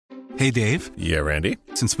Hey, Dave. Yeah, Randy?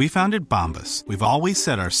 Since we founded Bombas, we've always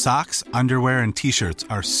said our socks, underwear, and T-shirts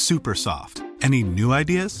are super soft. Any new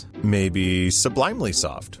ideas? Maybe sublimely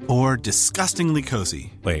soft. Or disgustingly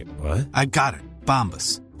cozy. Wait, what? I got it.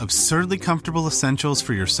 Bombas. Absurdly comfortable essentials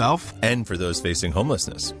for yourself and for those facing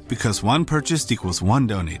homelessness. Because one purchased equals one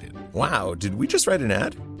donated. Wow, did we just write an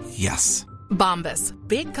ad? Yes. Bombas.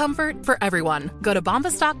 Big comfort for everyone. Go to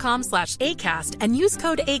bombas.com/ACAST and use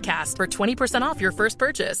code ACAST for 20% off your first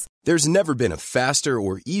purchase. There's never been a faster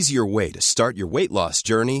or easier way to start your weight loss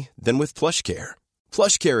journey than with PlushCare.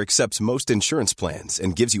 PlushCare accepts most insurance plans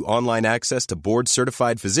and gives you online access to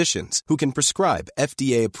board-certified physicians who can prescribe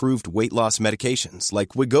FDA-approved weight loss medications like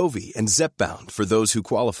Wegovy and Zepbound for those who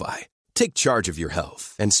qualify. Take charge of your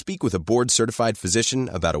health and speak with a board-certified physician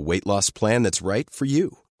about a weight loss plan that's right for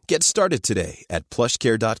you. Get started today at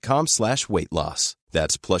plushcare.com/weight loss.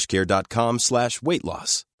 That's plushcare.com/weight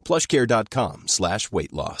loss.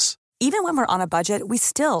 plushcare.com/weight loss. Even when we're on a budget, we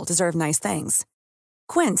still deserve nice things.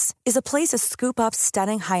 Quince is a place to scoop up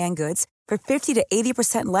stunning high-end goods for 50 to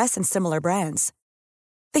 80% less than similar brands.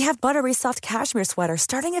 They have buttery soft cashmere sweaters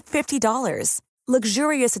starting at $50,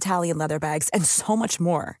 luxurious Italian leather bags, and so much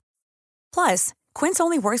more. Plus, Quince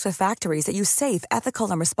only works with factories that use safe,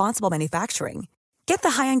 ethical, and responsible manufacturing. Get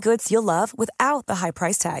the high-end goods you'll love without the high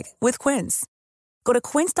price tag with Quince. Go to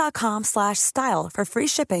quince.com/style for free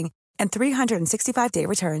shipping and 365-day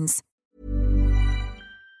returns.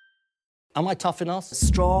 Am I tough enough?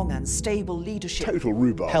 Strong and stable leadership. Total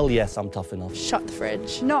rhubarb. Hell yes, I'm tough enough. Shut the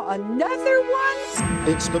fridge. Not another one?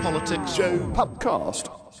 It's the Politics Show podcast.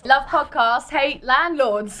 Love podcasts, hate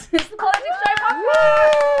landlords. It's the Politics Show podcast.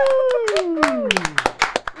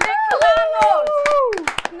 Lick the landlords.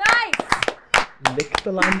 Nice. Lick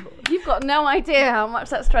the landlord. You've got no idea how much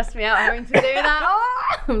that stressed me out having to do that.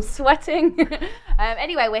 I'm sweating.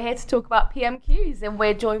 Anyway, we're here to talk about PMQs, and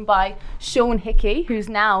we're joined by Sean Hickey, who's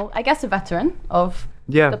now, I guess, a veteran of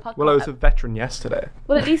the podcast. Well, I was a veteran yesterday.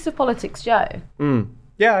 Well, at least of Politics Joe.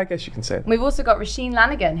 Yeah, I guess you can say that. We've also got Rasheen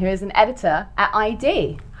Lanigan, who is an editor at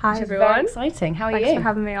ID. Hi, which everyone. Is very exciting. How are you? Thanks for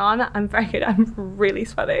having me on. I'm very good. I'm really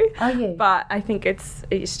sweaty. Are you? But I think it's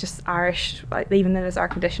just Irish. Like, even in this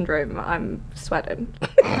air-conditioned room, I'm sweating.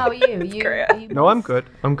 How are you? Are you No, I'm good.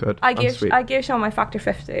 I gave Sean my factor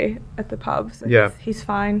 50 at the pub. So yeah. He's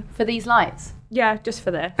fine. For these lights? Yeah, just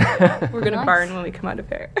for this. We're going to burn when we come out of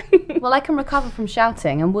here. Well, I can recover from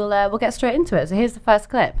shouting, and we'll get straight into it. So here's the first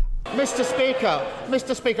clip. Mr.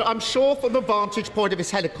 Speaker, I'm sure from the vantage point of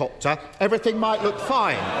his helicopter, everything might look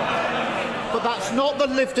fine. But that's not the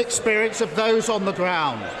lived experience of those on the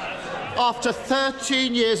ground. After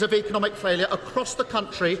 13 years of economic failure across the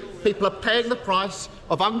country, people are paying the price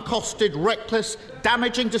of uncosted, reckless,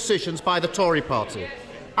 damaging decisions by the Tory party.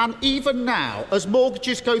 And even now, as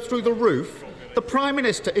mortgages go through the roof, the Prime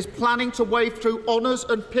Minister is planning to wave through honours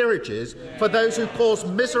and peerages for those who cause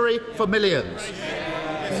misery for millions.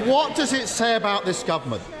 What does it say about this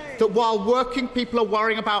government that while working people are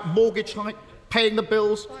worrying about mortgage hike, paying the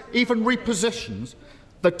bills, even repositions,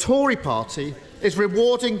 the Tory party is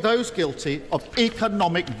rewarding those guilty of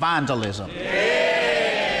economic vandalism?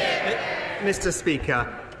 Mr. Speaker,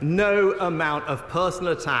 no amount of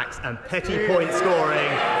personal attacks and petty point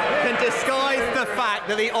scoring can disguise the fact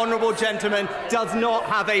that the honourable gentleman does not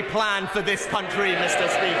have a plan for this country, Mr.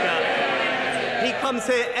 Speaker. He comes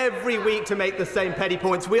here every week to make the same petty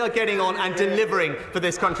points. We are getting on and delivering for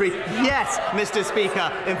this country. Yes, Mr.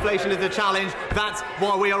 Speaker, inflation is a challenge. That's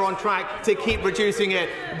why we are on track to keep reducing it.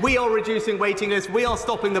 We are reducing waiting lists. We are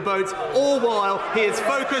stopping the boats, all while he is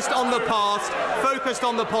focused on the past, focused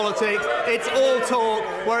on the politics. It's all talk,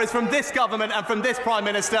 whereas from this government and from this Prime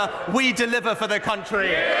Minister, we deliver for the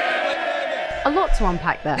country. A lot to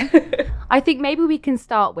unpack there. I think maybe we can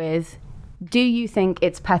start with, do you think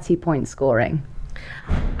it's petty point scoring?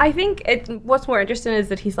 I think what's more interesting is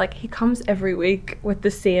that he comes every week with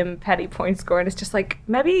the same petty point score, and it's just like,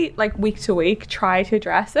 maybe like week to week try to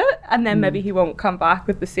address it, and then maybe he won't come back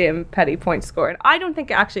with the same petty point score. And I don't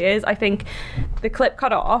think it actually is. I think the clip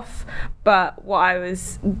cut off, but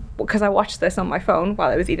because I watched this on my phone while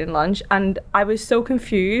I was eating lunch, and I was so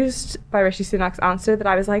confused by Rishi Sunak's answer that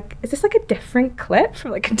I was like, is this like a different clip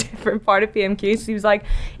from like a different part of PMQs? So he was like,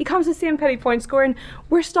 he comes with the same petty point score and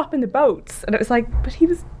we're stopping the boats. And it was like, but he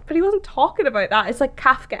wasn't talking about that. It's like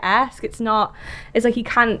Kafka-esque. It's like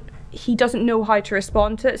he doesn't know how to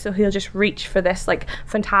respond to it, so he'll just reach for this like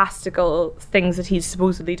fantastical things that he's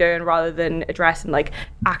supposedly doing rather than addressing like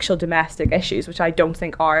actual domestic issues, which I don't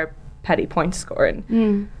think are petty point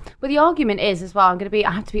scoring. Well, the argument is as well,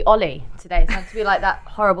 I have to be Ollie today, so I have to be like that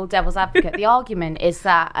horrible devil's advocate. The argument is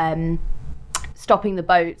that stopping the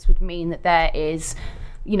boats would mean that there is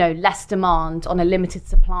less demand on a limited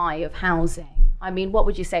supply of housing. I mean, what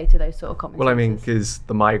would you say to those sort of comments? Well, I mean, because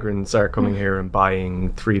the migrants are coming here and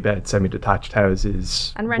buying 3-bed semi-detached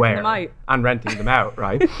houses and renting them out. And renting them out,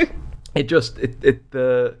 right?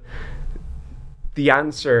 The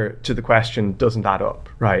answer to the question doesn't add up,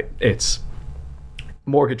 right? It's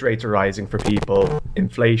mortgage rates are rising for people.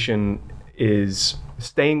 Inflation is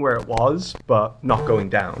staying where it was, but not going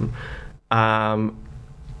down.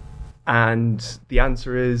 And the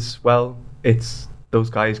answer is, well, it's those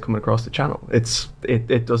guys coming across the channel.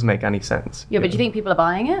 It doesn't make any sense. Yeah, but do you think people are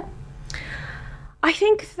buying it? I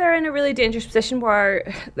think they're in a really dangerous position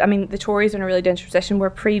where, I mean, the Tories are in a really dangerous position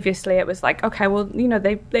where previously it was like, okay, well,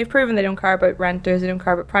 they've proven they don't care about renters, they don't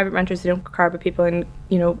care about private renters, they don't care about people in,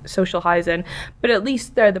 social housing, but at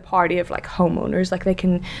least they're the party of like homeowners. Like they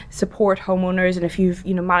can support homeowners, and if you've,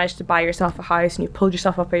 managed to buy yourself a house and you've pulled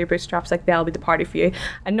yourself up by your bootstraps, like they'll be the party for you.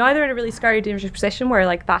 And now they're in a really scary, dangerous position where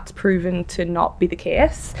like that's proven to not be the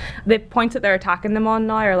case. The points that they're attacking them on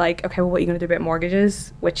now are like, okay, well, what are you going to do about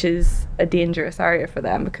mortgages, which is a dangerous area for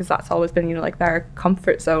them, because that's always been like their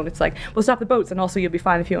comfort zone. It's like, we'll stop the boats and also you'll be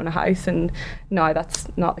fine if you own a house, and no, that's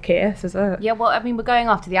not the case, is it? Yeah, well, I mean, we're going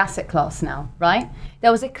after the asset class now, right?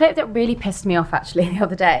 There was a clip that really pissed me off actually the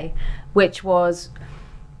other day, which was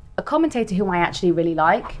a commentator who I actually really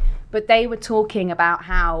like, but they were talking about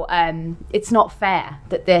how it's not fair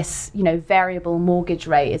that this variable mortgage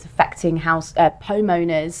rate is affecting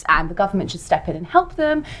homeowners, and the government should step in and help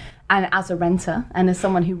them. And as a renter, and as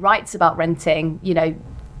someone who writes about renting,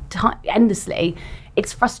 endlessly,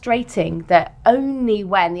 it's frustrating that only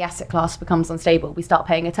when the asset class becomes unstable, we start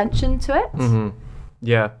paying attention to it. Mm-hmm.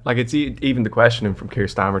 Yeah, like it's even the questioning from Keir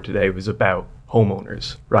Starmer today was about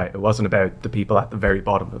homeowners, right? It wasn't about the people at the very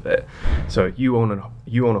bottom of it. So you own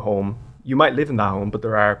a home, you might live in that home, but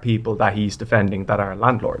there are people that he's defending that are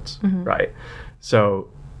landlords, right? So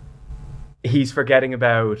he's forgetting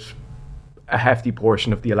about a hefty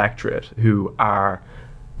portion of the electorate who are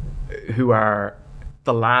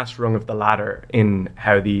the last rung of the ladder in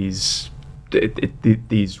how these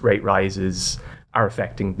rate rises are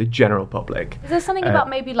affecting the general public. Is there something about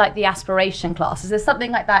maybe like the aspiration class? Is there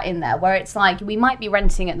something like that in there where it's like we might be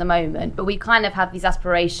renting at the moment, but we kind of have these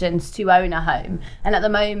aspirations to own a home, and at the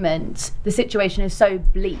moment the situation is so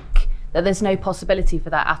bleak that there's no possibility for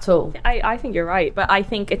that at all? I think you're right, but I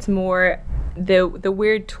think it's more the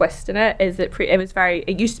weird twist in it is that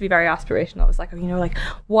it used to be very aspirational. It was like, like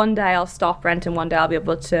one day I'll stop renting, one day I'll be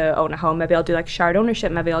able to own a home, maybe I'll do like shared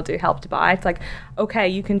ownership, maybe I'll do help to buy. It's like, okay,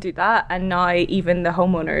 you can do that, and now even the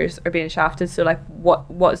homeowners are being shafted. So like,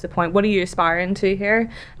 what is the point? What are you aspiring to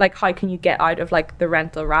here? Like, how can you get out of like the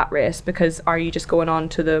rental rat race? Because are you just going on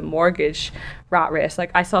to the mortgage rat race?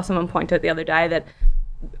 Like I saw someone point out the other day that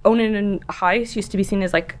owning a house used to be seen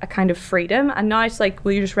as like a kind of freedom, and now it's like,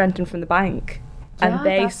 well, you're just renting from the bank, and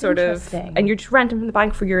they and you're just renting from the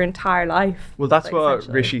bank for your entire life. Well, that's like, what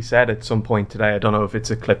Rishi said at some point today. I don't know if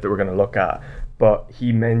it's a clip that we're going to look at, but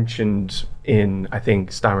he mentioned in, I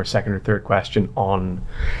think, Stammer's second or third question on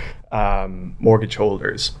mortgage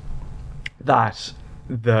holders that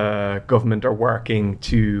the government are working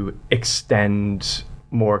to extend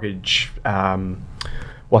mortgage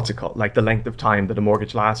like the length of time that a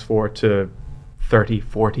mortgage lasts for to 30,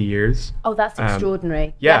 40 years. Oh, that's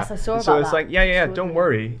extraordinary. Yeah. Yes, I saw about that. So it's that. like, don't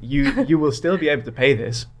worry. You will still be able to pay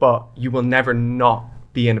this, but you will never not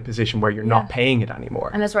be in a position where you're not paying it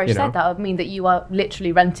anymore. And as Rose said, that would mean that you are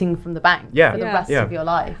literally renting from the bank for the rest of your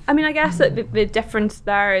life. I mean, I guess that the difference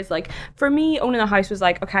there is like, for me, owning a house was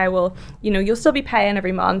like, okay, well, you'll still be paying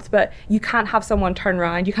every month, but you can't have someone turn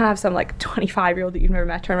around. You can't have some like 25-year-old that you've never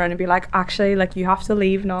met turn around and be like, actually, like you have to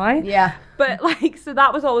leave now. Yeah. But like, so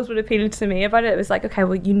that was always what appealed to me about it. It was like, okay,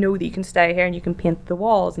 well, that you can stay here and you can paint the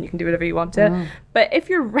walls and you can do whatever you want to. But if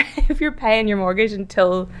you're paying your mortgage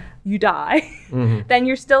until you die, then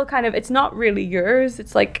you're still kind of, it's not really yours.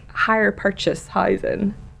 It's like hire purchase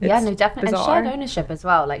housing. Definitely. Bizarre. And shared ownership as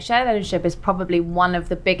well. Like shared ownership is probably one of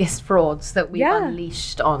the biggest frauds that we've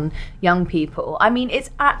unleashed on young people. I mean, it's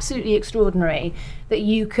absolutely extraordinary that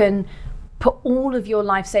you can put all of your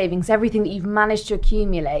life savings, everything that you've managed to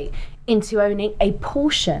accumulate, into owning a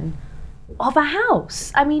portion of a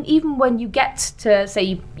house. I mean, even when you get to,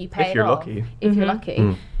 say, you pay it off. If you're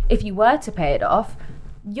lucky. If you were to pay it off,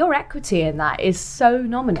 your equity in that is so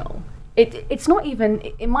nominal. It's not even,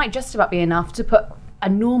 it might just about be enough to put a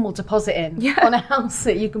normal deposit in on a house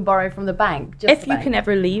that you can borrow from the bank. If you can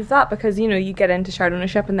ever leave that, because you get into shared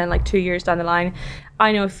ownership and then like 2 years down the line,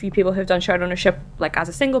 I know a few people who've done shared ownership like as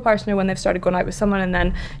a single person or when they've started going out with someone, and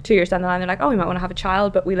then 2 years down the line they're like, oh, we might want to have a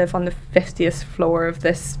child, but we live on the 50th floor of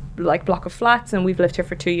this like block of flats, and we've lived here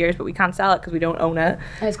for 2 years, but we can't sell it because we don't own it.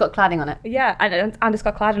 And it's got cladding on it. Yeah, and it's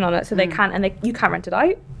got cladding on it, so they can't, and you can't rent it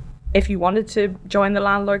out. If you wanted to join the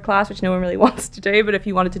landlord class, which no one really wants to do, but if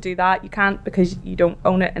you wanted to do that, you can't because you don't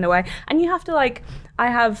own it in a way. And you have to, like, I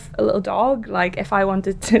have a little dog, like, if I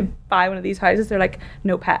wanted to buy one of these houses, they're like,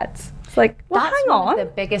 no pets. It's like, well, that's hang one on. of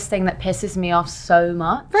the biggest thing that pisses me off so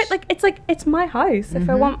much. Right, like, it's my house. If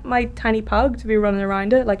I want my tiny pug to be running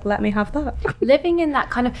around it, like, let me have that. Living in that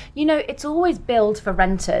kind of, it's always billed for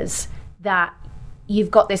renters that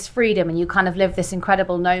you've got this freedom and you kind of live this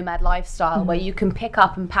incredible nomad lifestyle where you can pick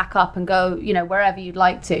up and pack up and go, wherever you'd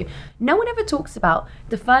like to. No one ever talks about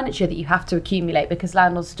the furniture that you have to accumulate, because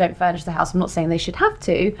landlords don't furnish the house. I'm not saying they should have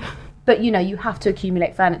to, but you have to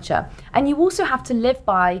accumulate furniture. And you also have to live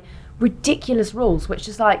by ridiculous rules, which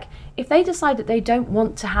is like, if they decide that they don't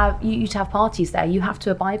want to have you to have parties there, you have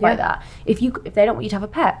to abide by that. If they don't want you to have a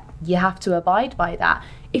pet, you have to abide by that.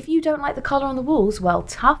 If you don't like the colour on the walls, well,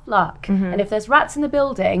 tough luck. And if there's rats in the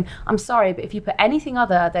building, I'm sorry, but if you put anything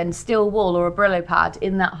other than steel wool or a Brillo pad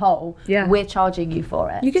in that hole, we're charging you for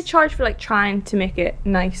it. You get charged for, like, trying to make it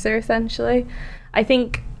nicer, essentially. I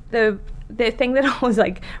think the thing that always,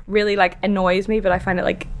 like, really, like, annoys me, but I find it,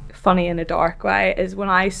 like, funny in a dark way, is when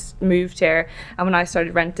I moved here and when I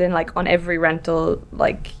started renting, like, on every rental,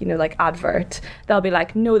 like, like, advert, they'll be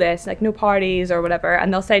like, no this, like, no parties or whatever,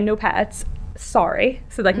 and they'll say no pets, sorry.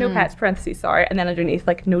 So, like, no pets, parentheses, sorry, and then underneath,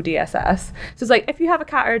 like, no DSS. So it's like, if you have a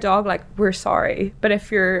cat or a dog, like, we're sorry, but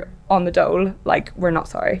if you're on the dole, like, we're not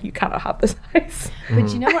sorry, you cannot have this house. But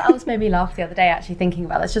do you know what else made me laugh the other day, actually thinking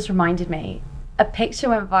about this? Just reminded me, a picture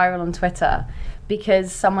went viral on Twitter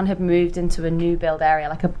because someone had moved into a new build area,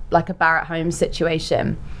 like a Barratt Homes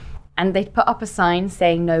situation, and they'd put up a sign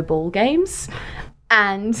saying no ball games,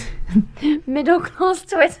 and middle class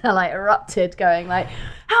Twitter, like, erupted, going like,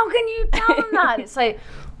 how can you tell them that? It's like,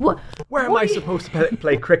 where am I supposed to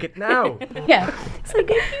play cricket now? Yeah, it's like,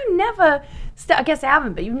 if you never I guess I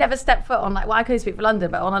haven't, but you've never stepped foot on, like, well, I couldn't speak for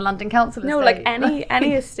London, but on a London council estate. No, like,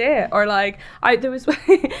 any estate, or like, there was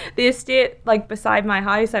the estate, like, beside my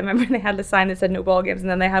house. I remember they had the sign that said no ball games, and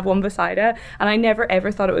then they had one beside it, and I never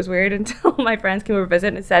ever thought it was weird until my friends came over to visit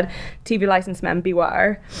and it said, TV licensed men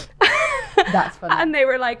beware. That's funny. And they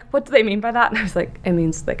were like, what do they mean by that? And I was like, it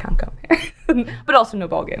means they can't come here. But also no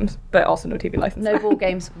ball games, but also no TV license. No ball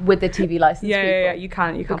games with the TV license people. Yeah, you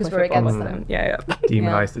can't because play we're football against with them. Yeah.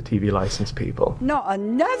 Demonise the TV license people. Not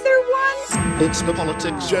another one? It's the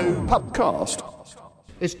Politics Show podcast.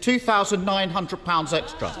 Is £2,900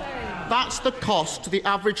 extra. That's the cost to the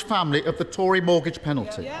average family of the Tory mortgage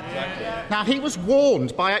penalty. Now, he was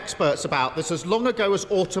warned by experts about this as long ago as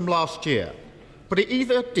autumn last year, but he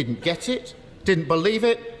either didn't get it, didn't believe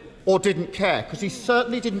it, or didn't care, because he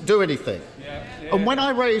certainly didn't do anything. And when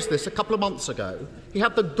I raised this a couple of months ago, he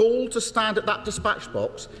had the gall to stand at that dispatch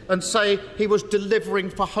box and say he was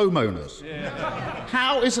delivering for homeowners.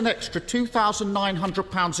 How is an extra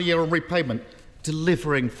 £2,900 a year on repayment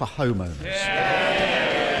delivering for homeowners?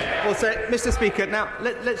 Well, so, Mr. Speaker, now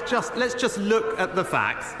let's just look at the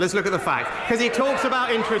facts. Let's look at the facts, because he talks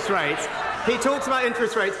about interest rates. Perhaps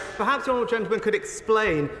the honourable gentleman could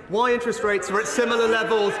explain why interest rates are at similar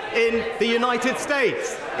levels in the United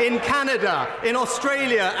States, in Canada, in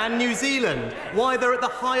Australia and New Zealand, why they're at the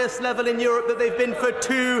highest level in Europe that they've been for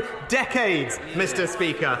 2 decades, Mr.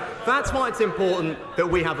 Speaker. That's why it's important that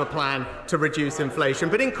we have a plan to reduce inflation.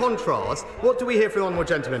 But in contrast, what do we hear from the honourable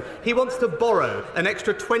gentleman? He wants to borrow an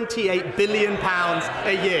extra £28 billion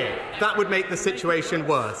a year. That would make the situation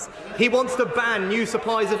worse. He wants to ban new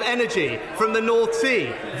supplies of energy from the North Sea.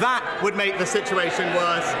 That would make the situation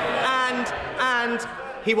worse. And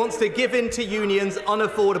he wants to give in to unions'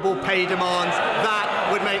 unaffordable pay demands. That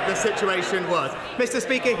would make the situation worse. Mr.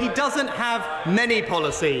 Speaker, he doesn't have many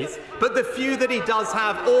policies, but the few that he does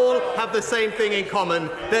have all have the same thing in common.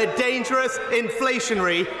 They're dangerous,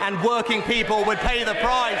 inflationary, and working people would pay the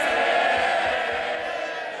price.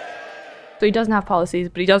 So he doesn't have policies,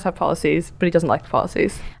 but he does have policies, but he doesn't like the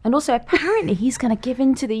policies. And also, apparently, he's going to give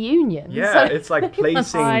in to the unions. Yeah, so it's like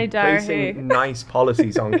placing nice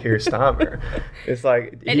policies on Keir Starmer. It's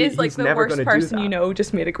like he's the worst person you know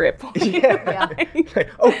just made a great point. Yeah. Like,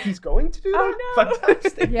 oh, he's going to do that? Oh, no.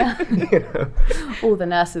 Fantastic. Yeah. All the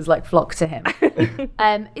nurses flock to him.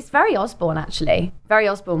 It's very Osborne, actually. Very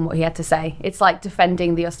Osborne, what he had to say. It's like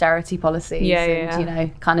defending the austerity policies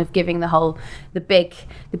and kind of giving the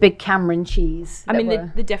big Cameron cheese. I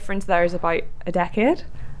mean, the difference there is about a decade.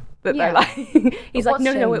 that Yeah. they're like, he's But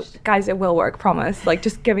like, no, what's changed? guys, it will work, promise. Like,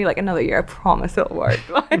 just give me like another year, I promise it'll work.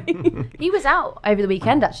 Like, He was out over the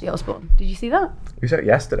weekend, actually, Osborne. Did you see that? He was out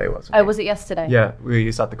yesterday, wasn't Oh, he? was it yesterday? Yeah, we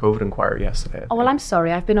was at the COVID inquiry yesterday. Oh, well, I'm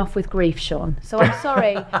sorry. I've been off with grief, Sean. So I'm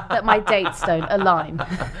sorry that my dates don't align.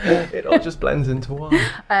 It all just blends into one.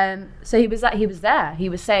 So he was there. He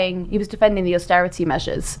was saying, he was defending the austerity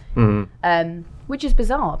measures, which is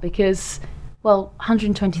bizarre because, well,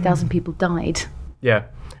 120,000 people died. Yeah.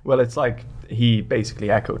 Well, it's like he basically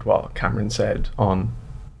echoed what Cameron said on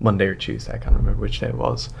Monday or Tuesday. I can't remember which day it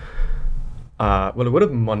was. Well, it would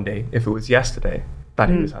have been Monday if it was yesterday that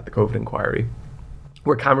he was at the COVID inquiry,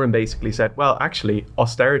 where Cameron basically said, well, actually,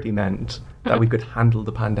 austerity meant that we could handle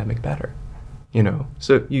the pandemic better. You know,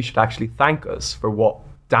 so you should actually thank us for what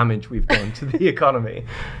damage we've done to the economy.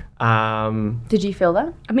 Did you feel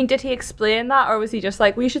that? I mean, did he explain that, or was he just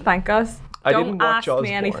like, well, you should thank us? I Don't didn't watch ask me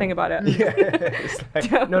Osborne. anything about it. Yeah, it's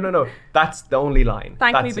like, no. That's the only line.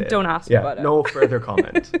 Thank me, That's but it. don't ask me about it. No further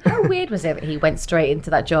comment. How weird was it that he went straight into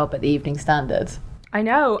that job at the Evening Standard? I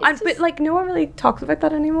know, but like no one really talks about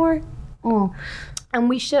that anymore. Oh. And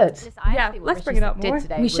we should. Yeah, let's bring it up more.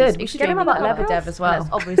 We should get him on that podcast. Lebedev as well.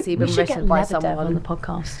 That's obviously been written by someone on the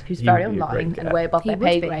podcast who's He very would be a online great and guest. way above He their would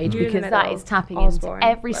pay be. grade, You're in the because that middle. is tapping Osborne, into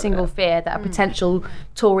every single fear that a potential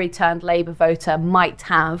Tory turned Labour voter might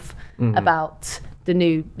have about the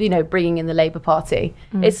new, bringing in the Labour Party.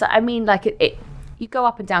 It's, I mean, like it you go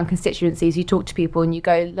up and down constituencies, you talk to people and you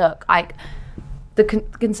go, look, the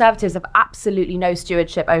Conservatives have absolutely no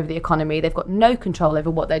stewardship over the economy. They've got no control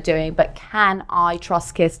over what they're doing. But can I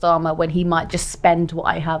trust Keir Starmer when he might just spend what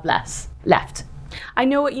I have left? I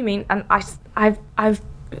know what you mean, and I've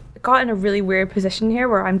got in a really weird position here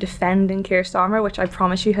where I'm defending Keir Starmer, which I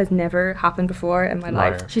promise you has never happened before in my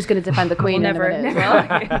life. She's going to defend the Queen in a minute as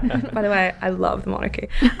well. By the way, I love the monarchy.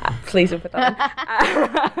 Please don't put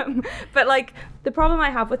that in. But like, the problem I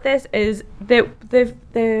have with this is the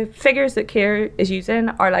figures that Keir is using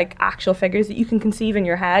are like actual figures that you can conceive in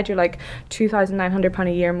your head. You're like £2,900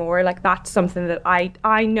 a year more. Like, that's something that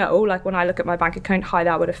I know, like when I look at my bank account, how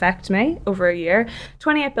that would affect me over a year.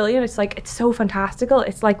 28 billion, it's like, it's so fantastical.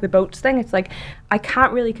 It's like the boats thing. It's like, I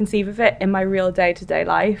can't really conceive of it in my real day-to-day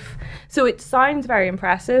life. So it sounds very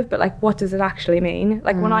impressive, but like, what does it actually mean?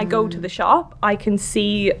 Like, when I go to the shop, I can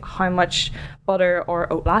see how much butter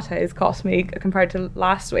or oat lattes cost me compared to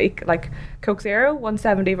last week. Like Coke Zero,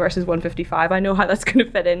 170 versus 155. I know how that's going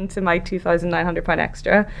to fit into my £2,900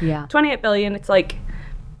 extra. Yeah. 28 billion, it's like,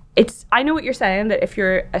 I know what you're saying, that if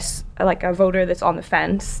you're a voter that's on the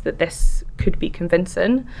fence, that this could be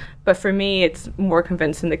convincing. But for me, it's more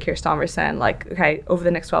convincing that Keir Starmer is saying, like, okay, over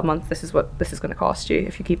the next 12 months, this is what this is going to cost you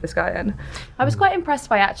if you keep this guy in. I was quite impressed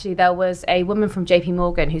by, actually, there was a woman from JP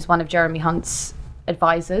Morgan who's one of Jeremy Hunt's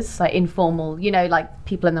advisors, like informal, like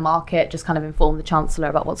people in the market just kind of inform the Chancellor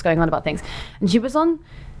about what's going on about things. And she was on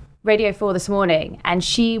Radio 4 this morning, and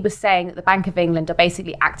she was saying that the Bank of England are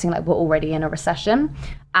basically acting like we're already in a recession,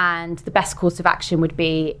 and the best course of action would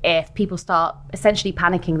be if people start essentially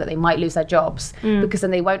panicking that they might lose their jobs, because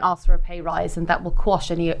then they won't ask for a pay rise, and that will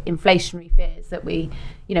quash any inflationary fears that we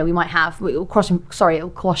might have. It will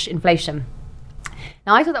quash inflation.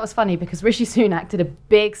 Now, I thought that was funny because Rishi Sunak did a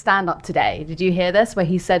big stand-up today. Did you hear this? Where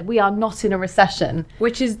he said, we are not in a recession.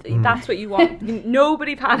 Which is, that's what you want.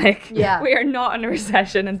 Nobody panic. Yeah. We are not in a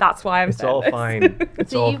recession, and that's why I'm saying all this. fine.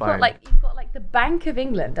 It's So all you've fine. got like the Bank of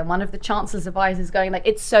England and one of the Chancellor's advisors going like,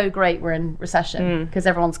 it's so great we're in recession because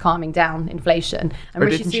everyone's calming down inflation. And Or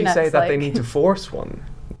Rishi didn't she Sunak's say that they like- need to force one?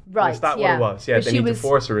 Right, Was that yeah. what it was? Yeah, But they she need to was-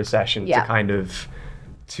 force a recession Yeah. to kind of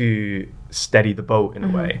to steady the boat in a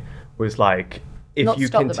way. Was like, if Not you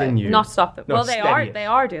stop the boat. continue, Not stop them. No, well, steady it. they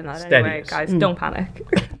are doing that Steady anyway, it. guys. Don't panic.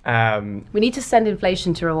 We need to send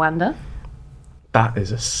inflation to Rwanda. That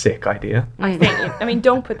is a sick idea. I mean,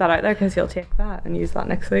 don't put that out there because he'll take that and use that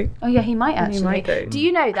next week. Oh yeah, he might actually. might do. Do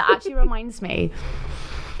you know that actually reminds me?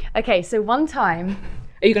 Okay, so one time.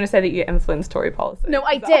 Are you going to say that you influenced Tory policy? No,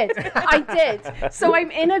 I did. I did. So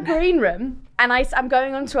I'm in a green room and I'm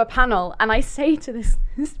going onto a panel and I say to this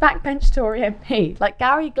backbench Tory MP, like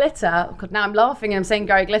Gary Glitter. Oh God, now I'm laughing and I'm saying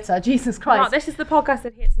Gary Glitter. Jesus Christ. No, this is the podcast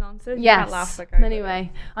that hates nonsense. You Yes. can't laugh like I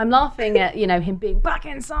Anyway, I'm laughing at him being back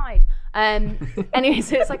inside. Anyway,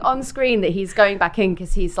 so it's like on screen that he's going back in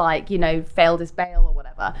because he's like failed his bail or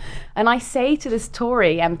whatever. And I say to this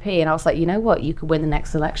Tory MP, and I was like, you know what, you could win the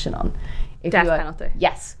next election on if Death you penalty.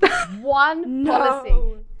 Yes, one No.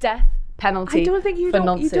 policy, death penalty. I don't think you for don't.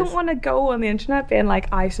 nonsense. You don't want to go on the internet being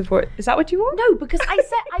like, I support. Is that what you want? No, because I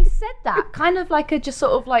said that kind of like a just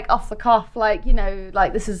sort of like off the cuff, like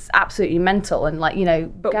like this is absolutely mental, and like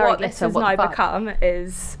But Gary what Glitter, this has what the now fuck? become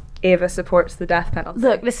is Ava supports the death penalty.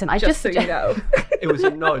 Look, listen, I just so you know. It was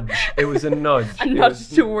a nudge. It was a nudge. A nudge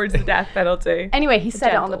towards the death penalty. Anyway, he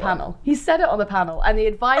said it on the panel. He said it on the panel, and the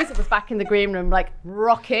advisor was back in the green room, like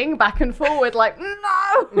rocking back and forward, like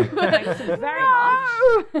no. Thanks very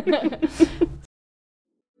much.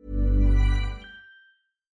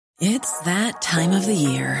 It's that time of the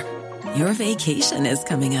year. Your vacation is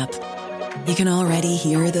coming up. You can already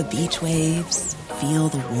hear the beach waves, feel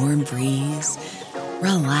the warm breeze,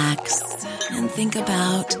 relax, and think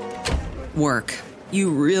about work.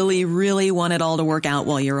 You really, really want it all to work out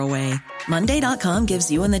while you're away. Monday.com gives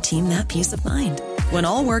you and the team that peace of mind. When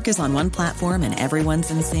all work is on one platform and everyone's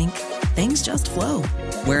in sync, things just flow.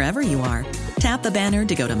 Wherever you are, tap the banner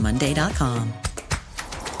to go to Monday.com.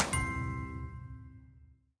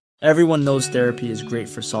 Everyone knows therapy is great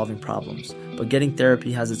for solving problems, but getting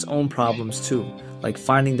therapy has its own problems too, like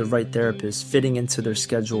finding the right therapist, fitting into their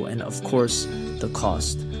schedule, and of course, the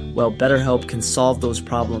cost. Well, BetterHelp can solve those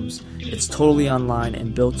problems. It's totally online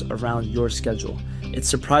and built around your schedule. It's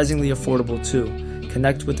surprisingly affordable too.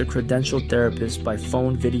 Connect with a credentialed therapist by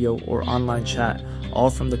phone, video, or online chat,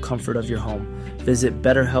 all from the comfort of your home. Visit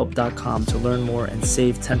BetterHelp.com to learn more and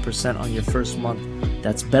save 10% on your first month.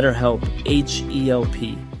 That's BetterHelp,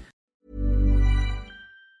 H-E-L-P.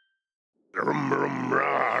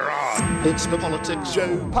 It's the Politics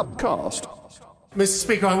Show podcast. Mr.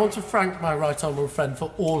 Speaker, I want to thank my right honourable friend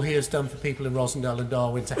for all he has done for people in Rosendale and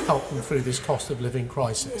Darwin to help them through this cost of living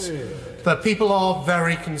crisis. But people are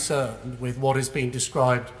very concerned with what is being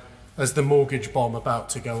described as the mortgage bomb about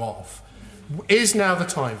to go off. Is now the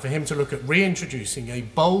time for him to look at reintroducing a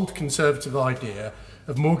bold Conservative idea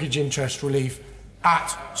of mortgage interest relief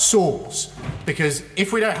at source? Because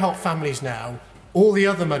if we don't help families now, all the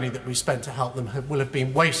other money that we spent to help them will have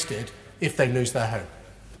been wasted if they lose their home.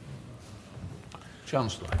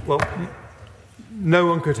 Chancellor. Well, no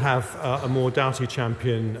one could have a more doughty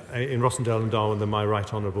champion in Rossendale and Darwin than my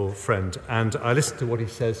right honourable friend, and I listened to what he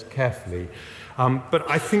says carefully. But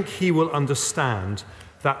I think he will understand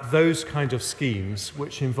that those kind of schemes,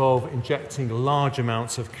 which involve injecting large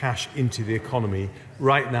amounts of cash into the economy,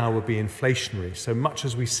 right now will be inflationary. So much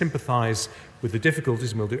as we sympathise with the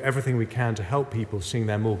difficulties, and we'll do everything we can to help people seeing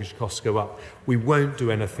their mortgage costs go up, we won't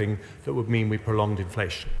do anything that would mean we prolonged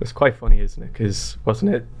inflation. It's quite funny, isn't it? Because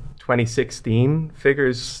wasn't it 2016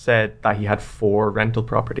 figures said that he had 4 rental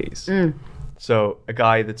properties? So a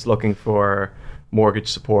guy that's looking for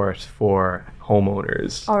mortgage support for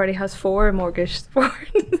homeowners Already has 4 mortgage support.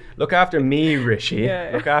 Look after me, Rishi.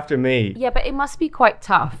 Yeah. Look after me. Yeah, but it must be quite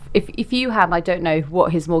tough. If you have, I don't know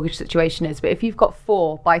what his mortgage situation is, but if you've got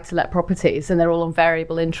 4 buy-to-let properties and they're all on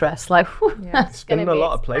variable interest, like, that's going to be a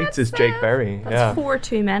lot of plates, is Jake Berry. That's 4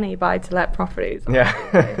 too many buy-to-let properties. Yeah.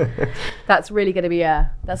 That's really going to be,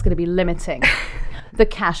 that's going to be limiting the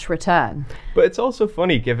cash return. But it's also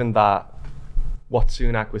funny, given that what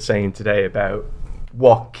Sunak was saying today about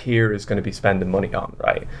what Keir is going to be spending money on,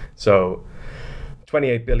 right? So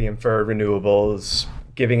 28 billion for renewables,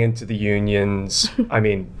 giving into the unions. I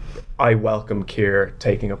mean, I welcome Keir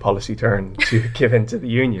taking a policy turn to give into the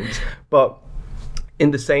unions, but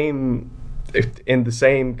in the same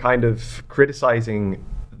kind of criticizing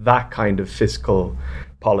that kind of fiscal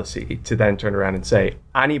policy, to then turn around and say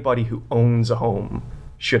anybody who owns a home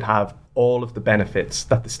should have all of the benefits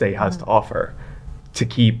that the state has to offer to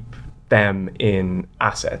keep them in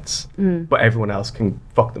assets, but everyone else can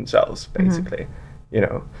fuck themselves, basically. You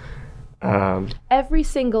know, every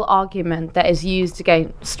single argument that is used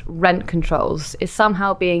against rent controls is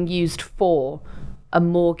somehow being used for a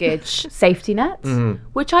mortgage safety net,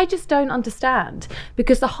 which I just don't understand,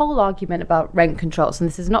 because the whole argument about rent controls, and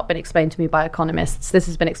this has not been explained to me by economists, this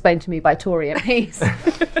has been explained to me by Tory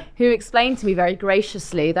MPs, who explained to me very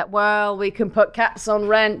graciously that, well, we can put caps on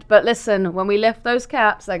rent, but listen, when we lift those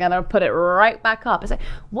caps, they're going to put it right back up. It's like,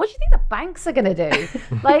 what do you think the banks are going to do?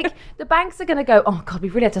 Like, the banks are going to go, oh God, we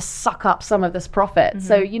really had to suck up some of this profit.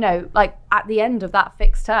 So, you know, like at the end of that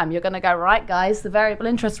fixed term, you're going to go, right, guys, the variable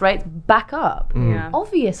interest rates back up.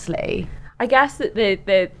 Obviously. I guess that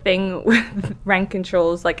the thing with rent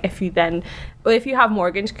controls, like if you have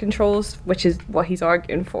mortgage controls, which is what he's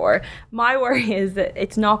arguing for, my worry is that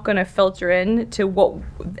it's not going to filter in to what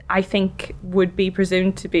I think would be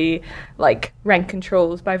presumed to be like rent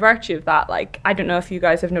controls by virtue of that. Like, I don't know if you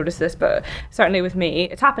guys have noticed this, but certainly with me,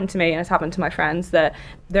 it's happened to me and it's happened to my friends that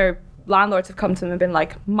they're landlords have come to them and been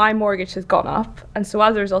like, my mortgage has gone up, and so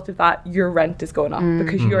as a result of that, your rent is going up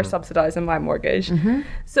because you're subsidizing my mortgage.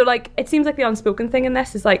 So like, it seems like the unspoken thing in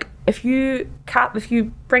this is like, if you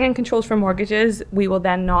bring in controls for mortgages, we will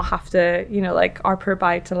then not have to, you know, like our per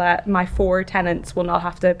buy to let, my 4 tenants will not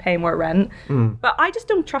have to pay more rent. But I just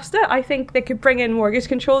don't trust it. I think they could bring in mortgage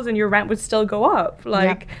controls and your rent would still go up.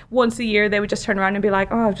 Like once a year, they would just turn around and be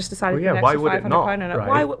like, oh, I've just decided to put an extra £500 on it.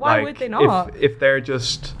 Right? Why would they not? If they're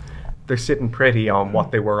sitting pretty on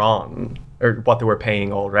what they were on or what they were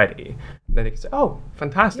paying already, then they can say, oh,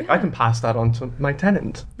 fantastic, I can pass that on to my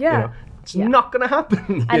tenant. You know? It's not going to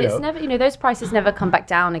happen. And it's never, you know, those prices never come back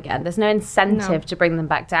down again. There's no incentive to bring them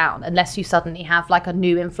back down unless you suddenly have like a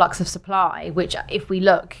new influx of supply, which if we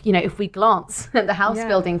look, you know, if we glance at the house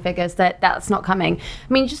building figures, that's not coming.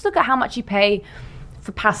 I mean, just look at how much you pay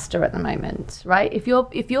for pasta at the moment, right? If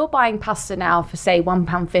you're buying pasta now for say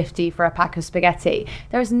 £1.50 for a pack of spaghetti,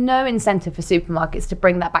 there is no incentive for supermarkets to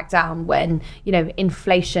bring that back down when, you know,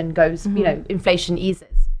 inflation goes, you know, inflation eases.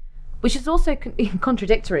 Which is also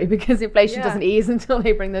contradictory because inflation doesn't ease until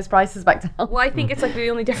they bring those prices back down. Well, I think it's like the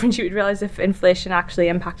only difference you would realise if inflation actually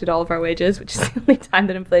impacted all of our wages, which is the only time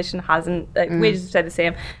that inflation hasn't, wages have stayed the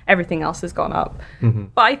same, everything else has gone up.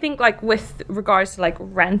 But I think like with regards to like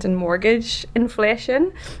rent and mortgage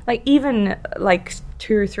inflation, like even like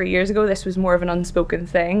 2 or 3 years ago, this was more of an unspoken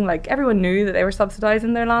thing. Like everyone knew that they were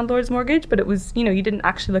subsidising their landlord's mortgage, but it was, you know, you didn't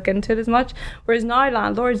actually look into it as much. Whereas now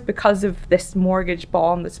landlords, because of this mortgage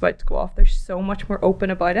bomb that's about to go off, they're so much more open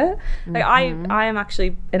about it. Like I am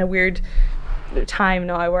actually in a weird time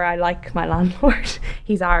now where I like my landlord.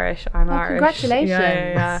 He's Irish, I'm Irish. Congratulations.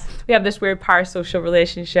 Yeah. We have this weird parasocial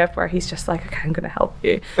relationship where he's just like, okay, I'm going to help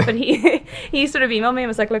you. But he sort of emailed me and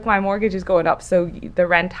was like, look, my mortgage is going up, so the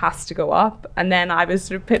rent has to go up. And then I was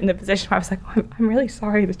sort of put in the position where I was like, oh, I'm really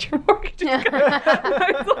sorry that your mortgage is going up.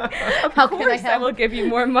 I was like, of course I will give you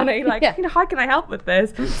more money. Like, you know, how can I help with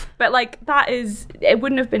this? But like, it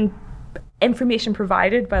wouldn't have been information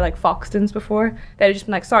provided by like Foxtons before. They'd have just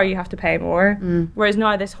been like, sorry, you have to pay more. Whereas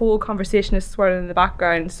now this whole conversation is swirling in the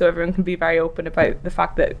background, so everyone can be very open about the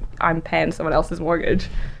fact that I'm paying someone else's mortgage.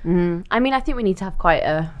 I mean, I think we need to have quite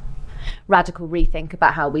a radical rethink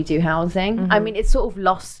about how we do housing. I mean, it's sort of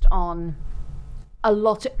lost on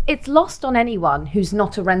it's lost on anyone who's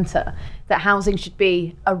not a renter that housing should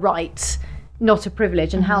be a right, not a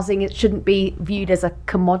privilege, and housing, it shouldn't be viewed as a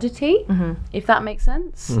commodity, if that makes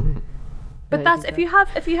sense. But that's if you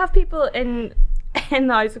have people in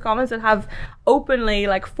the House of Commons that have openly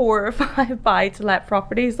like 4 or 5 buy to let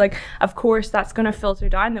properties, like of course that's going to filter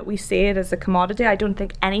down that we see it as a commodity. I don't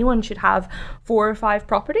think anyone should have 4 or 5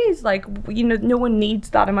 properties. Like, you know, no one needs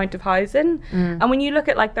that amount of housing. And when you look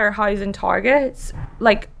at like their housing targets,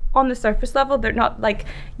 like on the surface level, they're not like,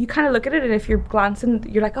 you kind of look at it and if you're glancing,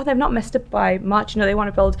 you're like, oh, they've not missed it by much. You know, they want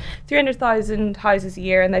to build 300,000 houses a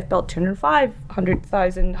year and they've built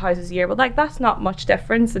 205,000 houses a year. But like, that's not much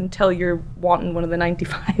difference until you're wanting one of the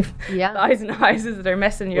 95,000 houses that are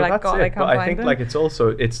missing. You're like, God, I can't find them. But I think like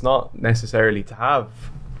it's not necessarily to have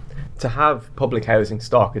public housing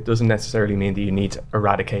stock. It doesn't necessarily mean that you need to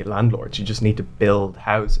eradicate landlords. You just need to build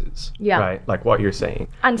houses, right? Like what you're saying,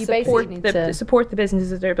 and support the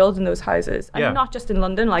businesses that are building those houses, and not just in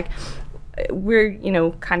London. Like, we're, you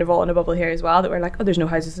know, kind of all in a bubble here as well, that we're like, oh, there's no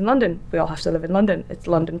houses in London, we all have to live in London, it's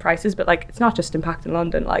London prices. But like, it's not just impacting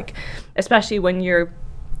London, like especially when you're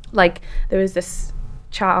like, there was this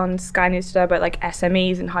chat on Sky News today about like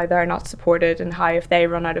SMEs and how they're not supported, and how if they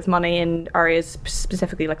run out of money in areas,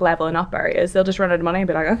 specifically like leveling up areas, they'll just run out of money and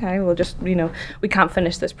be like, okay, we'll just, you know, we can't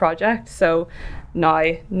finish this project. So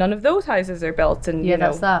now none of those houses are built, and you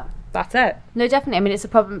know, that's it. No, definitely. I mean, it's a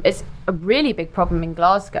problem. It's a really big problem in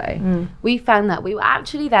Glasgow. We found that. We were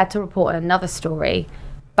actually there to report on another story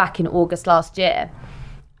back in August last year,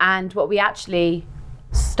 and what we actually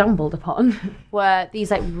stumbled upon were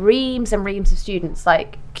these like reams and reams of students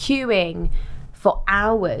like queuing for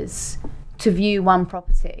hours to view one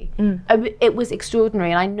property. It was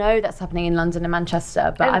extraordinary, and I know that's happening in London and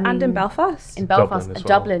Manchester, but and in Belfast,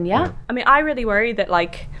 Dublin, yeah. I mean, I really worry that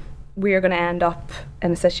like we are going to end up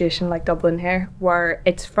in a situation like Dublin here, where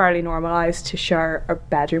it's fairly normalised to share a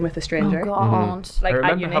bedroom with a stranger. Oh God! Like, I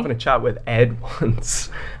remember having a chat with Ed once,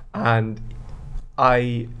 and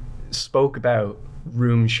I spoke about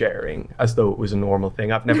room sharing as though it was a normal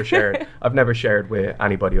thing. I've never shared with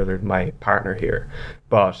anybody other than my partner here,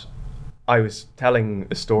 but I was telling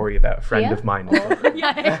a story about a friend of mine. I was like,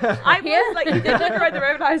 you did look around the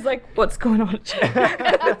room and I was like, what's going on?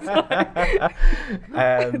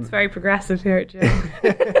 It's very progressive here at Jim.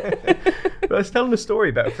 But I was telling a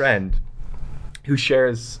story about a friend who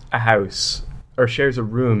shares a house or shares a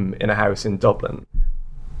room in a house in Dublin,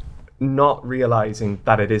 not realizing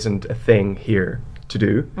that it isn't a thing here to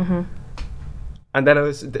do. Mm-hmm. And then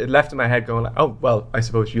it left in my head going like, oh, well, I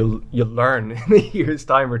suppose you'll learn in a year's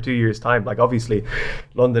time or 2 years' time. Like, obviously,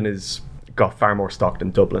 London has got far more stock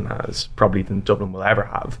than Dublin has, probably than Dublin will ever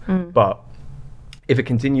have. But if it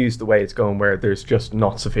continues the way it's going, where there's just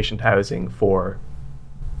not sufficient housing for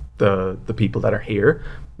the people that are here,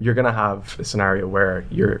 you're going to have a scenario where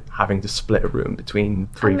you're having to split a room between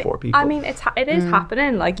 4 people. I mean, it is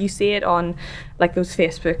happening. Like, you see it on like those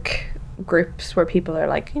Facebook groups where people are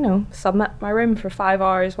like, submit my room for 5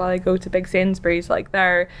 hours while I go to big Sainsbury's. Like,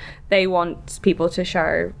 they want people to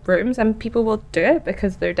share rooms, and people will do it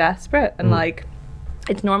because they're desperate. And like,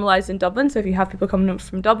 it's normalized in Dublin, so if you have people coming up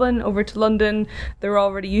from Dublin over to London, they're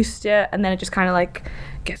already used to it, and then it just kind of like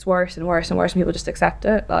gets worse and worse and worse, and people just accept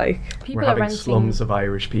it. Like, we're having slums of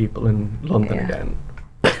Irish people in London again.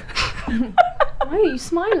 Why are you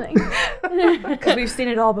smiling? Because we've seen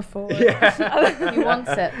it all before. Yeah. He wants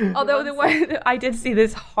it. Although the way that I did see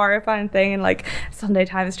this horrifying thing in like Sunday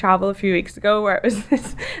Times Travel a few weeks ago, where it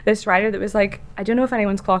was this writer that was like, I don't know if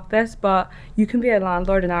anyone's clocked this, but you can be a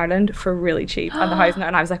landlord in Ireland for really cheap. And the housing,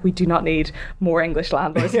 and I was like, we do not need more English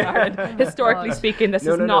landlords in Ireland. Historically speaking, this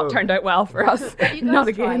has not turned out well for us. Not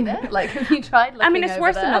again. Like, have you tried? I mean, it's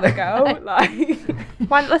worth another go. Like,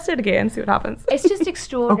 let's do it again, see what happens. It's just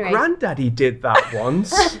extraordinary. Oh, Granddaddy did that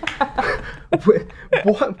once.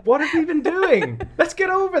 What have we been doing? Let's get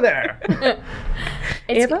over there.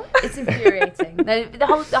 It's infuriating.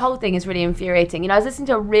 The whole thing is really infuriating. I was listening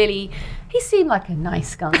to he seemed like a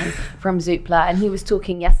nice guy from Zoopla, and he was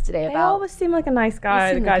talking yesterday about. They always seem like a nice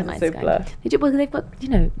guy. The guys at Zoopla. Well, they've got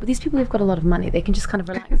these people who've got a lot of money. They can just kind of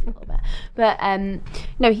relax a little bit. But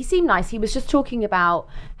no, he seemed nice. He was just talking about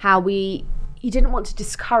how he didn't want to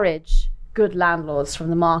discourage good landlords from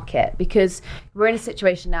the market, because we're in a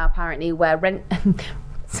situation now apparently where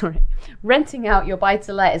renting out your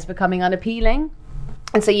buy-to-let is becoming unappealing.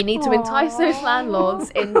 And so you need to entice those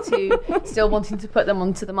landlords into still wanting to put them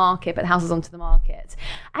onto the market, put houses onto the market.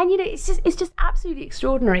 And it's just absolutely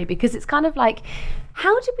extraordinary, because it's kind of like,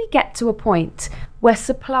 how did we get to a point where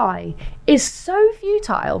supply is so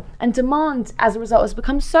futile and demand as a result has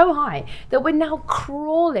become so high that we're now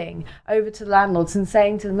crawling over to the landlords and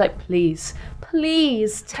saying to them, like, please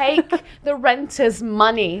take the renters'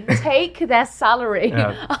 money, take their salary,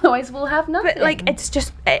 otherwise we'll have nothing. But like,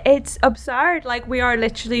 it's absurd. Like, we are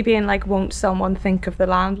literally being like, won't someone think of the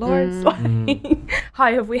landlords? Like,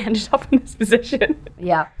 how have we ended up in this position?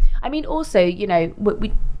 Yeah, I mean, also,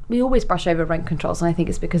 we always brush over rent controls, and I think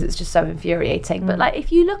it's because it's just so infuriating. But like,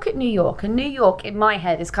 if you look at New York, and New York in my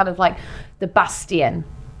head is kind of like the bastion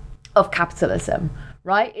of capitalism,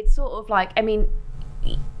 right? It's sort of like, I mean,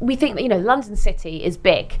 we think that, London City is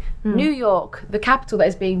big. New York, the capital that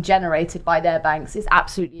is being generated by their banks, is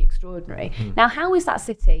absolutely extraordinary. Now, how is that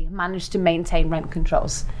city managed to maintain rent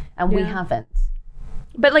controls and we haven't?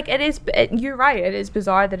 But like, you're right, it is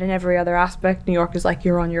bizarre that in every other aspect New York is like,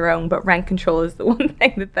 you're on your own, but rent control is the one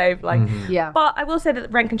thing that they've like. Yeah. But I will say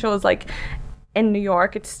that rent control is like, in New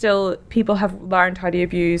York, it's still, people have learned how to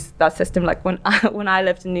abuse that system. Like, when I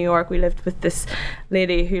lived in New York, we lived with this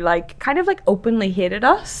lady who like kind of like openly hated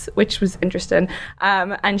us, which was interesting.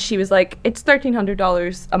 And she was like, it's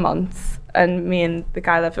 $1,300 a month, and me and the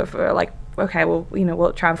guy lived with her were like, okay, well,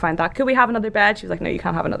 we'll try and find that. Could we have another bed? She was like, no, you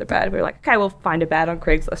can't have another bed. We were like, okay, we'll find a bed on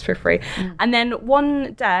Craigslist for free. And then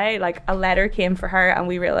one day, like, a letter came for her, and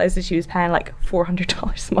we realized that she was paying like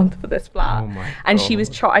 $400 a month for this flat. Oh my and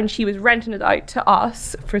God. she was renting it out to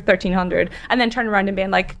us for $1,300, and then turning around and being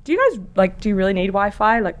like, do you guys do you really need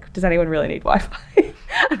Wi-Fi? Like, does anyone really need Wi-Fi?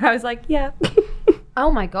 And I was like, yeah. Oh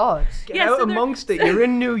my God. Get out amongst it. You're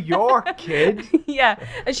in New York, kid. Yeah.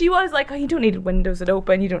 And she was like, oh, you don't need windows that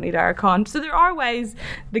open, you don't need aircon. So there are ways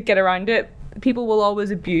that get around it. People will always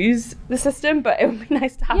abuse the system, but it would be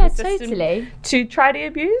nice to have a system to try to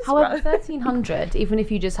abuse. However, $1,300, even if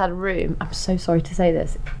you just had a room, I'm so sorry to say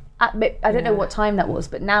this, I don't know what time that was,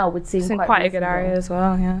 but now it would seem quite a good area as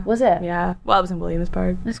well. Yeah. Was it? Yeah. Well, I was in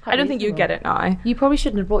Williamsburg. I don't think you'd get it now. You probably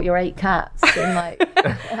shouldn't have brought your 8 cats and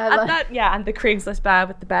and the Craigslist bed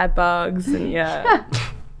with the bed bugs and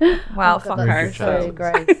Well, fuck her. So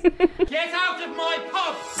great. Get out of my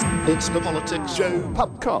pub! It's the Politics Show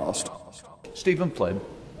Pubcast. Stephen Flynn.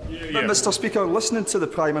 Mr. Speaker, listening to the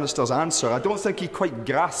Prime Minister's answer, I don't think he quite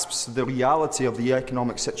grasps the reality of the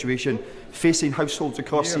economic situation facing households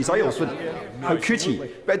across these isles. But how could he?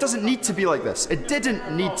 But it doesn't need to be like this. It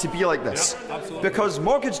didn't need to be like this. Because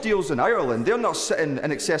mortgage deals in Ireland, they're not sitting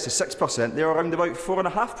in excess of 6%, they're around about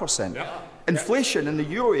 4.5%. Inflation in the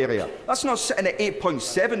euro area, that's not sitting at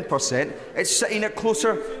 8.7%, it's sitting at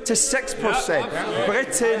closer to 6%.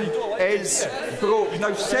 Britain is broke.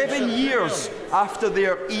 Now, 7 years after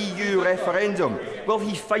their EU referendum, will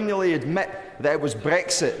he finally admit that it was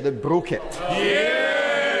Brexit that broke it?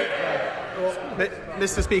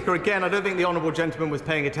 Mr. Speaker, again, I don't think the honourable gentleman was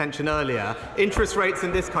paying attention earlier. Interest rates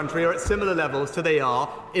in this country are at similar levels to they are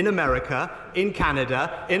in America, in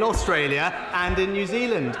Canada, in Australia and in New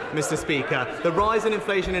Zealand, Mr. Speaker. The rise in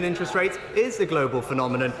inflation and interest rates is a global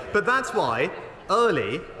phenomenon, but that's why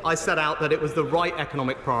early, I set out that it was the right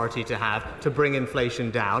economic priority to have to bring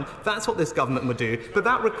inflation down. That's what this government would do. But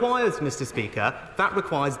that requires, Mr. Speaker, that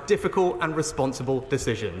requires difficult and responsible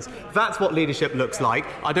decisions. That's what leadership looks like.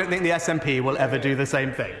 I don't think the SNP will ever do the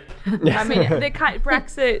same thing. I mean,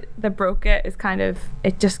 Brexit that broke it is kind of,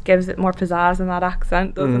 it just gives it more pizzazz in that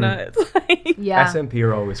accent, doesn't it? It's like, SNP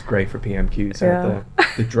are always great for PMQs, aren't they?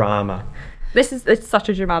 The drama. It's such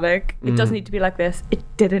a dramatic. It doesn't need to be like this. It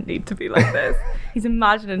didn't need to be like this. He's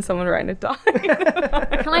imagining someone writing it down.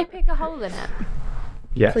 Can I pick a hole in it?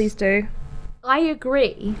 Yes. Please do. I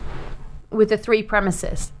agree with the three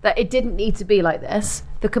premises that it didn't need to be like this.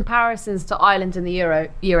 The comparisons to Ireland and the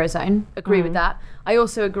Eurozone, agree with that. I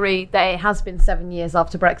also agree that it has been 7 years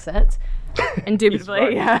after Brexit.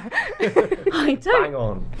 Indubitably, yeah. I don't. Bang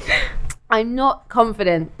on. I'm not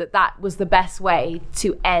confident that that was the best way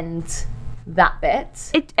to end that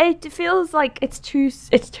bit. It feels like it's too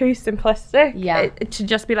simplistic. Yeah. To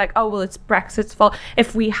just be like, oh well, it's Brexit's fault.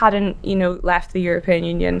 If we hadn't, left the European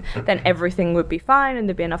Union, then everything would be fine and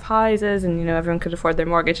there'd be enough houses and everyone could afford their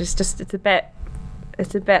mortgage. It's a bit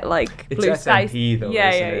like it's blue sky. SNP though,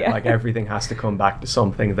 isn't it? Like everything has to come back to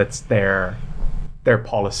something that's their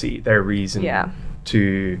policy, their reason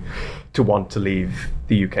to want to leave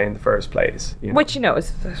the UK in the first place. Which is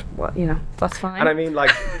what that's fine. And I mean,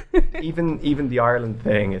 like even the Ireland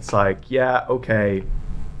thing, it's like, yeah, okay,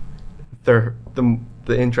 the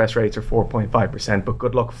interest rates are 4.5%, but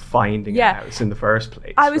good luck finding a house in the first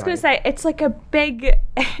place. I was going to say, it's like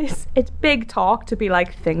it's big talk to be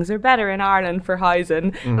like, things are better in Ireland for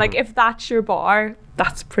housing. Like, if that's your bar,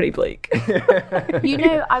 that's pretty bleak.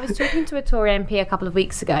 I was talking to a Tory MP a couple of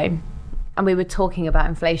weeks ago, and we were talking about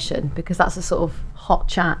inflation because that's a sort of hot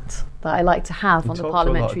chat that I like to have on the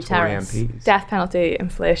parliamentary terrace. Death penalty,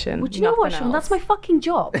 inflation. Well, do you know what, Sean? That's my fucking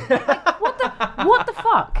job. Like, what the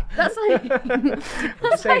fuck? That's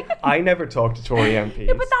like. I never talked to Tory MPs.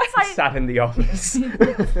 Yeah, but that's like, sat in the office.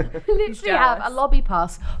 Literally have a lobby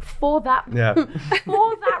pass for that. Yeah.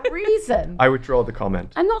 For that reason. I withdraw the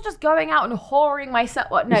comment. I'm not just going out and whoring myself.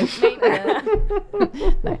 What? No, maybe.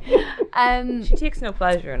 No. She takes no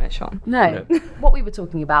pleasure in it, Sean. No. What we were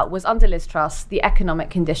talking about was under Liz Truss, the economic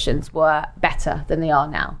conditions were better than they are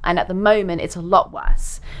now. And at the moment, it's a lot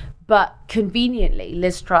worse. But conveniently,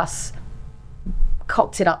 Liz Truss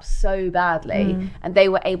cocked it up so badly and they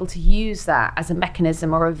were able to use that as a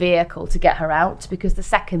mechanism or a vehicle to get her out, because the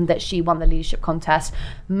second that she won the leadership contest,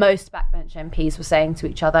 most backbench MPs were saying to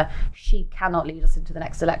each other, she cannot lead us into the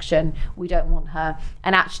next election, we don't want her.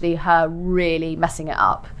 And actually her really messing it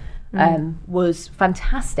up was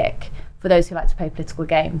fantastic for those who like to play political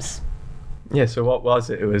games. Yeah, so what was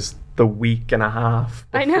it? It was the week and a half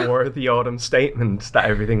before the autumn statement that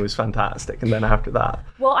everything was fantastic, and then after that.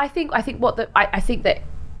 Well, I think that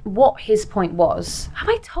what his point was. Have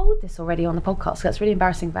I told this already on the podcast? That's really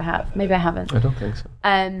embarrassing if I have. Maybe I haven't. I don't think so.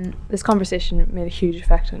 This conversation made a huge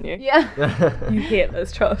effect on you. Yeah. You hate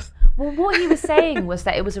Liz Truss. Well, what he was saying was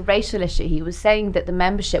that it was a racial issue. He was saying that the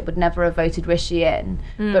membership would never have voted Rishi in,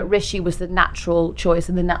 but Rishi was the natural choice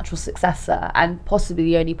and the natural successor, and possibly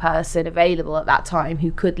the only person available at that time who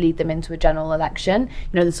could lead them into a general election.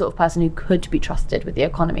 The sort of person who could be trusted with the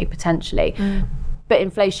economy potentially. But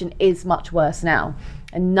inflation is much worse now,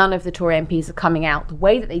 and none of the Tory MPs are coming out the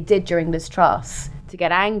way that they did during Liz Truss to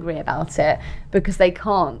get angry about it, because they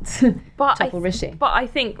can't topple Rishi. But I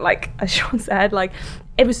think, like as Sean said, like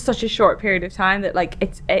it was such a short period of time that like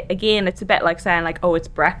it's a bit like saying like, oh, it's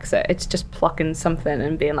Brexit. It's just plucking something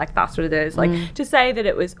and being like, that's what it is. Like to say that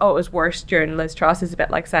it was worse during Liz Truss is a bit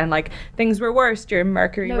like saying like things were worse during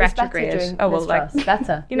Mercury retrograde. Oh well, like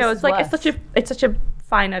better. It's like it's such a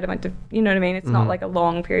finite amount of, you know what I mean? It's not like a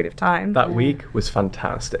long period of time. That week was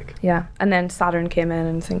fantastic. Yeah, and then Saturn came in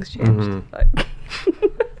and things changed.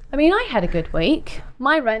 I mean, I had a good week.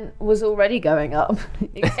 My rent was already going up.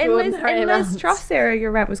 In Liz Truss era,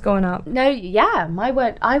 your rent was going up. No, yeah,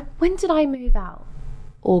 when did I move out?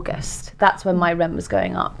 August. That's when my rent was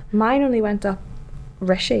going up. Mine only went up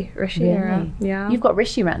Rishi era. Yeah. You've got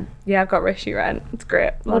Rishi rent? Yeah, I've got Rishi rent. It's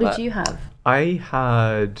great. What did you have? I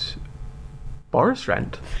had Boris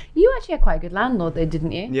rent. You actually had quite a good landlord though,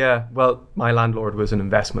 didn't you? Yeah, well, my landlord was an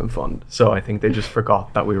investment fund, so I think they just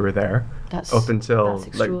forgot that we were there. Up until,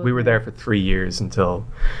 like, we were there for 3 years until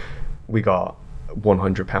we got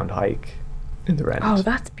 £100 hike in the rent. Oh,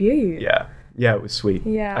 that's beautiful. Yeah, it was sweet.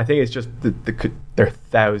 Yeah. I think it's just there are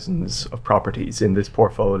thousands of properties in this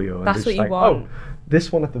portfolio. And that's what you like, want. Oh,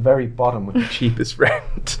 this one at the very bottom with the cheapest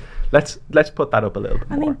rent. Let's put that up a little bit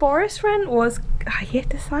more. I mean, Boris rent was, I hate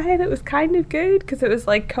to say it, it was kind of good because it was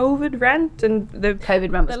like COVID rent, and the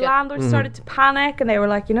COVID rent was the good. landlords started to panic and they were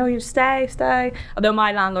like, you know, you stay. Although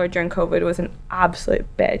my landlord during COVID was an absolute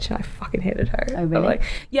bitch and I fucking hated her. Oh, really? But like,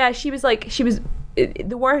 yeah, she was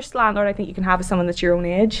the worst landlord I think you can have is someone that's your own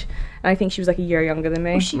age, and I think she was like a year younger than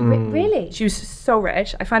me. Was she really? She was so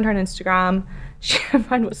rich. I found her on Instagram. I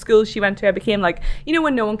found what school she went to. I became like, you know,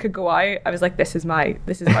 when no one could go out, I was like, this is my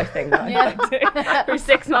thing now. Yeah. For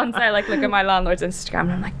 6 months I like look at my landlord's Instagram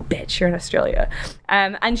and I'm like, bitch, you're in Australia.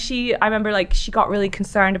 And I remember like she got really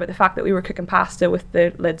concerned about the fact that we were cooking pasta with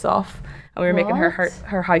the lids off and we were making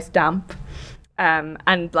her house damp.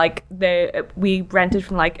 And like we rented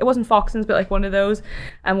from like, it wasn't Foxtons but like one of those,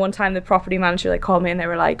 and one time the property manager like called me and they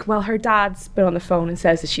were like, well, her dad's been on the phone and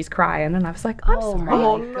says that she's crying, and I was like, I'm sorry.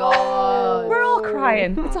 My God. We're all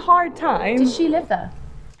crying. It's a hard time. Did she live there?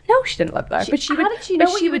 No, she didn't live there. How did she know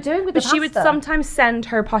what you were doing with the pasta? She would sometimes send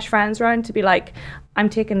her posh friends around to be like, I'm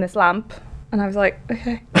taking this lamp, and I was like,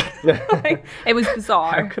 okay. Like, it was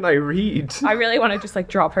bizarre. How can I read? I really want to just like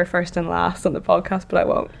drop her first and last on the podcast, but I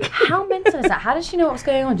won't. How mental is that? How did she know what was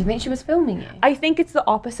going on? Do you think she was filming you? I think it's the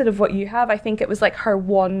opposite of what you have. I think it was like her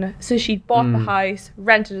one. So she bought the house,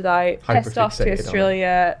 rented it out, pissed off to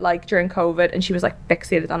Australia like during COVID, and she was like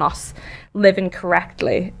fixated on us living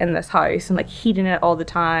correctly in this house and like heating it all the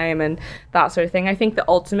time and that sort of thing. I think the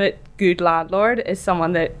ultimate good landlord is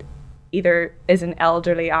someone that either is an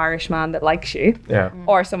elderly Irish man that likes you,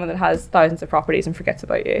 or someone that has thousands of properties and forgets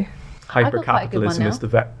about you. Hyper-capitalism is the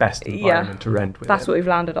best environment to rent with. That's what we've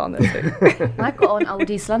landed on this week. I've got an old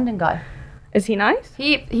East London guy. Is he nice?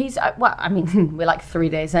 He's well, I mean, we're like 3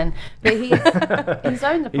 days in, but he's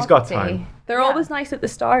owned the property. He's got time. They're always nice at the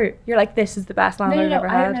start. You're like, this is the best landlord I've ever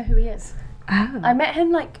had. I don't know who he is. Oh. I met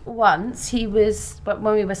him like once. He was, but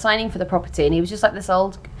when we were signing for the property, and he was just like this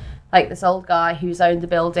old guy who's owned the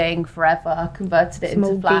building forever, converted it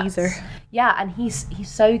into flats. Geezer. Yeah, and he's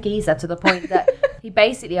so geezer to the point that he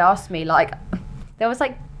basically asked me, like, there was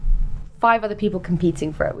like 5 other people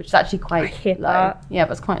competing for it, which is actually quite low. That. Yeah,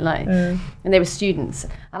 but it's quite low. And they were students.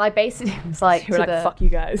 And I basically was like, you were like, fuck you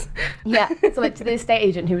guys. Yeah, so like to the estate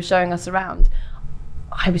agent who was showing us around,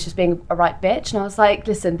 I was just being a right bitch. And I was like,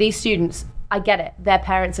 listen, these students, I get it. Their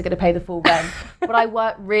parents are going to pay the full rent, but I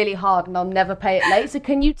work really hard and I'll never pay it late. So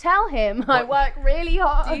can you tell him I work really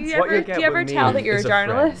hard? Do you ever tell that you're a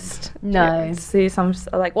journalist? No. See,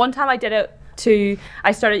 like one time I did it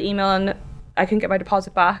I started emailing. I couldn't get my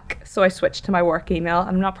deposit back, so I switched to my work email.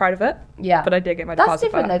 I'm not proud of it. Yeah. But I did get my deposit back. That's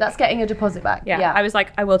different though. That's getting a deposit back. Yeah. I was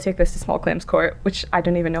like, I will take this to small claims court, which I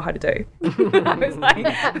don't even know how to do. I was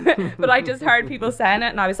like, but I just heard people saying it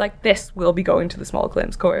and I was like, this will be going to the small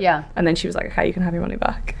claims court. Yeah. And then she was like, okay, you can have your money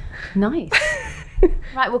back. Nice.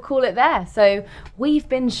 Right, we'll call it there. So we've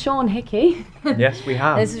been Sean Hickey. Yes, we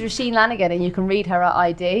have. This is Roisin Lanigan, and you can read her at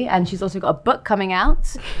ID. And she's also got a book coming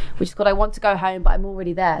out, which is called I Want to Go Home, but I'm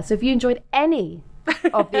Already There. So if you enjoyed any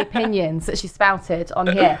of the opinions that she spouted on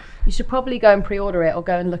here, you should probably go and pre-order it or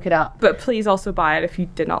go and look it up. But please also buy it if you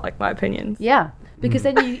did not like my opinions. Yeah. Because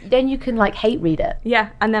then you can like hate read it.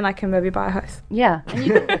 Yeah, and then I can maybe buy a house. Yeah. And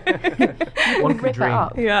you can rip it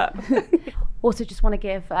up. Yeah. Also just want to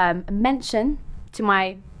give a mention to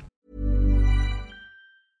my...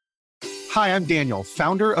 Hi, I'm Daniel,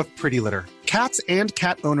 founder of Pretty Litter. Cats and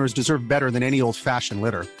cat owners deserve better than any old-fashioned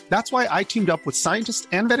litter. That's why I teamed up with scientists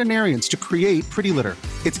and veterinarians to create Pretty Litter.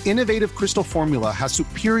 Its innovative crystal formula has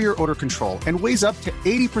superior odor control and weighs up to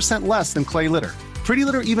 80% less than clay litter. Pretty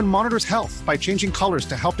Litter even monitors health by changing colors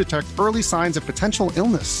to help detect early signs of potential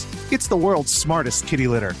illness. It's the world's smartest kitty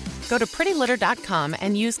litter. Go to prettylitter.com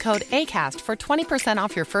and use code ACAST for 20%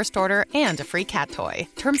 off your first order and a free cat toy.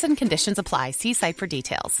 Terms and conditions apply. See site for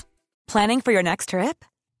details. Planning for your next trip?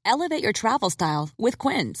 Elevate your travel style with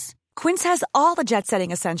Quince. Quince has all the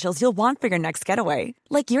jet-setting essentials you'll want for your next getaway,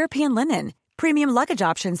 like European linen, premium luggage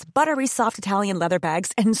options, buttery soft Italian leather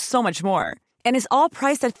bags, and so much more. And is all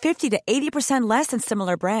priced at 50 to 80% less than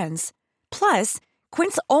similar brands. Plus,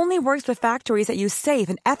 Quince only works with factories that use safe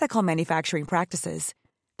and ethical manufacturing practices.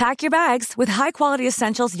 Pack your bags with high-quality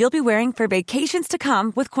essentials you'll be wearing for vacations to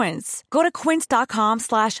come with Quince. Go to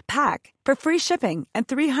quince.com/pack for free shipping and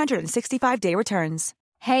 365-day returns.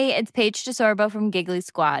 Hey, it's Paige DeSorbo from Giggly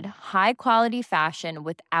Squad. High quality fashion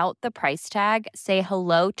without the price tag. Say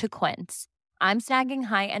hello to Quince. I'm snagging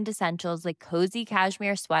high-end essentials like cozy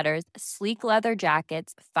cashmere sweaters, sleek leather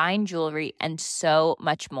jackets, fine jewelry, and so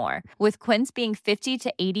much more. With Quince being 50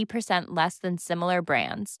 to 80% less than similar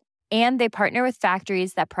brands. And they partner with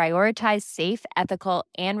factories that prioritize safe, ethical,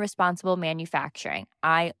 and responsible manufacturing.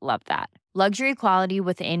 I love that. Luxury quality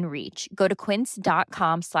within reach. Go to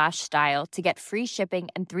quince.com/style to get free shipping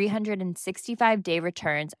and 365-day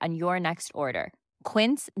returns on your next order.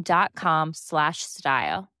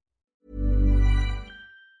 Quince.com/style.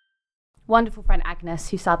 Wonderful friend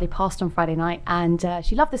Agnes, who sadly passed on Friday night, and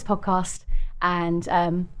she loved this podcast, and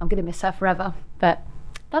I'm going to miss her forever. But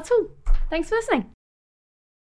that's all. Thanks for listening.